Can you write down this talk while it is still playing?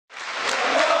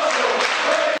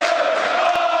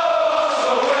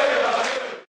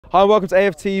Hi, and welcome to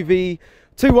AFTV.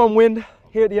 2-1 win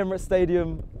here at the Emirates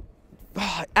Stadium.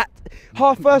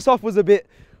 First half was a bit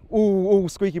all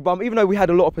squeaky bum, even though we had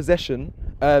a lot of possession.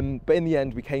 But in the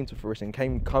end, we came to fruition,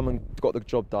 come and got the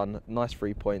job done. Nice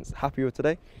 3 points. Happy with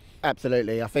today?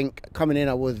 Absolutely. I think coming in,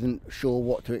 I wasn't sure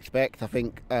what to expect. I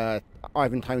think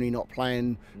Ivan Toney not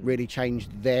playing really changed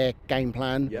their game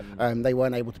plan. Yep. They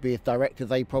weren't able to be as direct as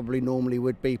they probably normally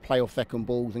would be, play off second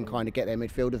balls and kind of get their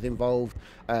midfielders involved.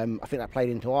 I think that played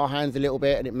into our hands a little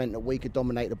bit, and it meant that we could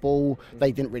dominate the ball.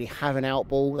 They didn't really have an out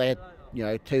ball. They had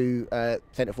two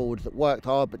centre forwards that worked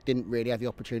hard but didn't really have the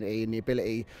opportunity and the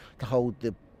ability to hold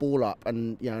the ball up.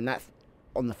 And and that's,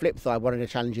 on the flip side, one of the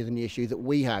challenges and the issues that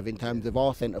we have in terms of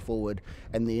our centre forward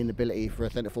and the inability for a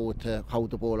centre forward to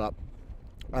hold the ball up.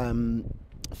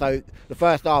 So the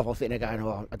first half, I was sitting there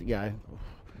going,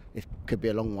 this could be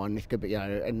a long one. This could be,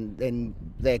 and then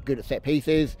they're good at set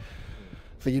pieces,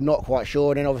 so you're not quite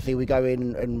sure. And then obviously we go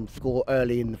in and score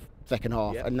early in the second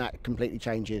half, and that completely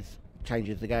changes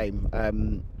the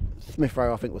game. Smith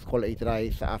Rowe, I think, was quality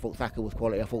today. I thought Saka was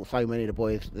quality. I thought so many of the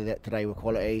boys today were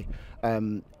quality.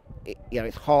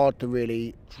 It's hard to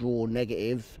really draw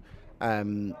negatives.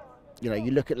 You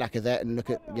look at Lacazette and look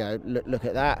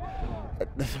at that.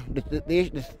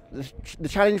 The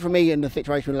challenge for me in the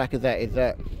situation with Lacazette is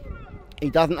that he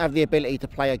doesn't have the ability to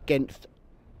play against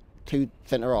two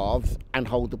centre halves and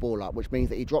hold the ball up, which means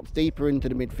that he drops deeper into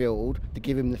the midfield to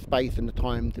give him the space and the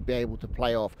time to be able to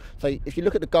play off. So if you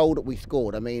look at the goal that we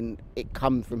scored, I mean, it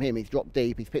comes from him. He's dropped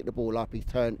deep, he's picked the ball up, he's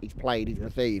turned, he's played, he's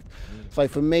received. So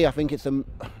for me, I think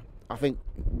I think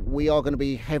we are going to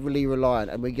be heavily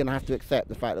reliant, and we're going to have to accept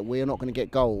the fact that we are not going to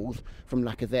get goals from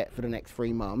Lacazette for the next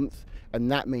 3 months, and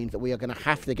that means that we are going to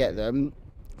have to get them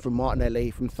from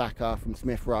Martinelli, from Saka, from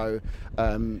Smith Rowe.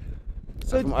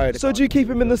 So do you keep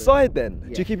him in the side then?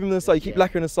 Yeah. Do you keep him in the side? You keep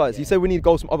Lacazette in the side. So you say we need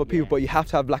goals from other people, but you have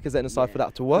to have Lacazette in the side for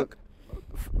that to work?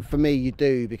 For me, you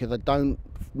do, because I don't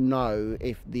know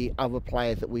if the other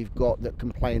players that we've got that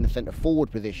can play in the centre forward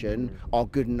position are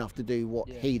good enough to do what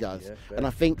he does. And I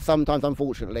think sometimes,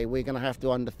 unfortunately, we're going to have to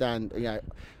understand,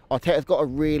 Arteta's got a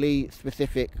really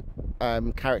specific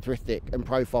characteristic and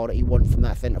profile that he wants from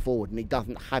that centre forward, and he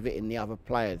doesn't have it in the other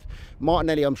players.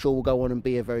 Martinelli, I'm sure, will go on and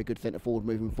be a very good centre forward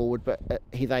moving forward, but at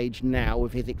his age now,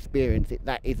 with his experience,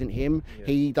 that isn't him.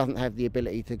 He doesn't have the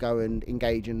ability to go and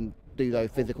engage and do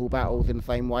those physical battles in the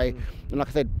same way. And like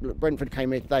I said, Brentford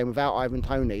came here today, and without Ivan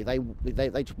Toney, they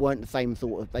just weren't the same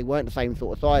sort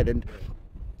of side. And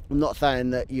I'm not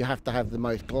saying that you have to have the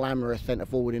most glamorous centre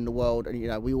forward in the world, and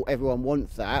everyone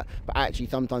wants that, but actually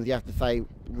sometimes you have to say,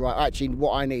 right, actually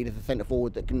what I need is a centre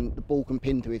forward that the ball can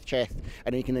pin to his chest,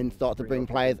 and he can then start to bring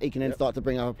players, start to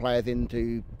bring other players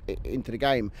into the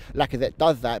game. Lacazette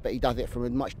does that, but he does it from a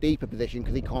much deeper position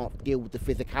because he can't deal with the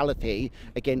physicality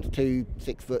against 2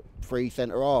 6'3"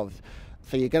 centre halves.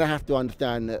 So you're going to have to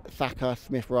understand that Saka,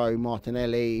 Smith Rowe,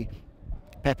 Martinelli,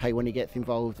 Pepe, when he gets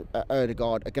involved,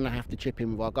 Ødegaard, are going to have to chip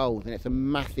in with our goals, and it's a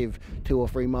massive 2 or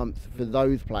 3 months for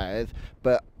those players.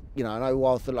 But I know a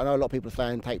lot of people are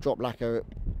saying drop Lacazette.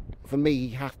 For me, he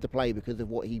has to play because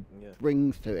of what he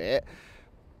brings to it.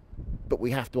 But we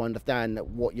have to understand that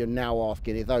what you're now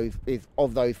asking is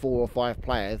of those 4 or 5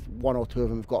 players, 1 or 2 of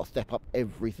them have got to step up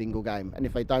every single game. And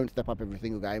if they don't step up every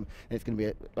single game, then it's going to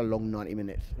be a long 90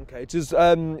 minutes. Okay. Does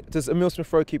Emile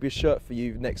Smith Rowe keep his shirt for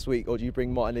you next week, or do you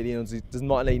bring Martinelli in? Or does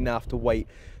Martinelli now have to wait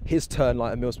his turn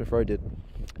like Emile Smith Rowe did?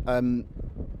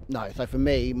 No. So for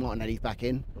me, Martinelli's back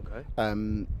in.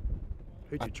 Okay.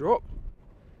 Who'd you drop?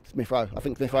 Smith Rowe. I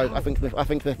think Smith Rowe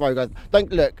goes. Don't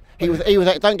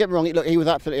get me wrong. He was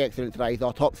absolutely excellent today. He's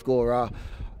our top scorer.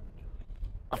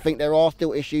 I think there are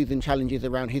still issues and challenges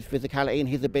around his physicality and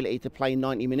his ability to play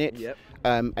 90 minutes. Yep.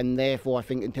 And therefore, I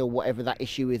think until whatever that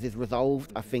issue is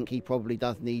resolved, I think he probably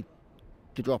does need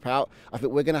to drop out. I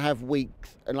think we're going to have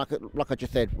weeks, and like I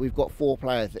just said, we've got 4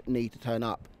 players that need to turn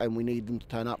up, and we need them to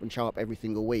turn up and show up every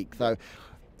single week. So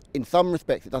in some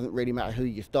respects, it doesn't really matter who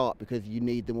you start because you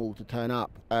need them all to turn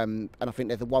up. And I think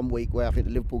there's a 1 week where I think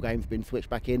the Liverpool game's been switched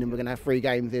back in, and we're going to have 3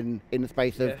 games in the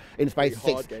space of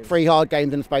 3 hard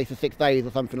games in the space of 6 days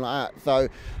or something like that. So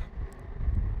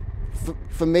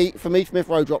for me, Smith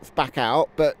Rowe drops back out,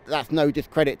 but that's no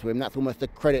discredit to him. That's almost a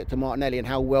credit to Martinelli and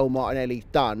how well Martinelli's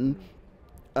done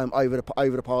over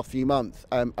the past few months.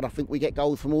 And I think we get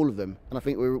goals from all of them. And I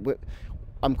think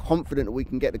I'm confident that we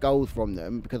can get the goals from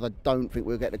them, because I don't think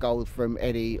we'll get the goals from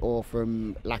Eddie or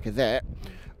from Lacazette.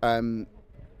 And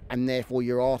and therefore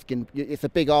you're asking. It's a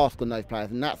big ask on those players,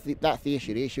 and that's the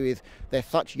issue. The issue is they're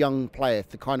such young players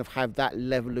to kind of have that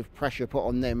level of pressure put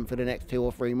on them for the next 2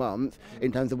 or 3 months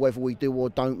in terms of whether we do or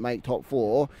don't make top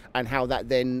 4, and how that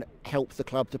then helps the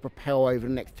club to propel over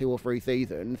the next 2 or 3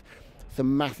 seasons. It's a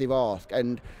massive ask,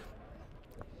 and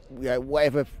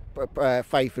whatever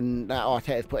faith and that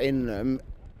Arteta's put in them,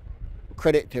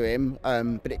 credit to him,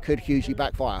 but it could hugely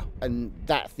backfire, and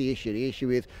that's the issue. The issue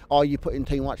is, are you putting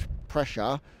too much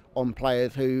pressure on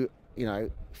players who,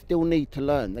 still need to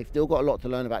learn? They've still got a lot to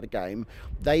learn about the game.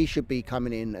 They should be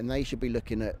coming in and they should be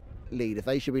looking at leaders.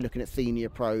 They should be looking at senior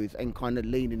pros and kind of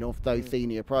leaning off those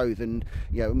senior pros. And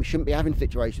we shouldn't be having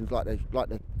situations like the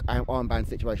armband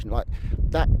situation like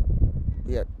that.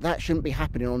 That shouldn't be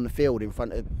happening on the field in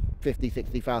front of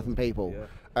 50,000-60,000 people.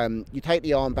 You take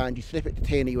the armband, you slip it to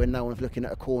Tierney when no one's looking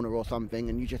at a corner or something,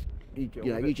 and you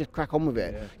just crack on with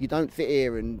it. You don't sit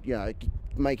here and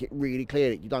make it really clear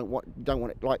that you don't want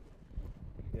it like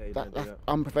that's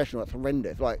unprofessional. That's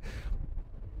horrendous.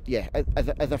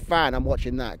 As a fan, I'm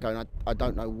watching that going, I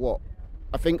don't know what.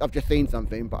 I think I've just seen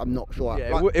something, but I'm not sure.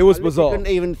 It was bizarre.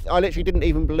 I literally didn't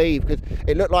even believe, because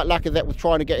it looked like Lacazette was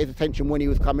trying to get his attention when he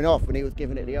was coming off, and he was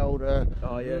giving it the old. He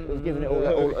was giving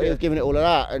it all of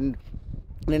that, and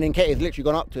then Nketiah's literally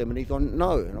gone up to him, and he's gone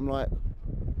no, and I'm like,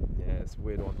 it's a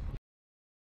weird one.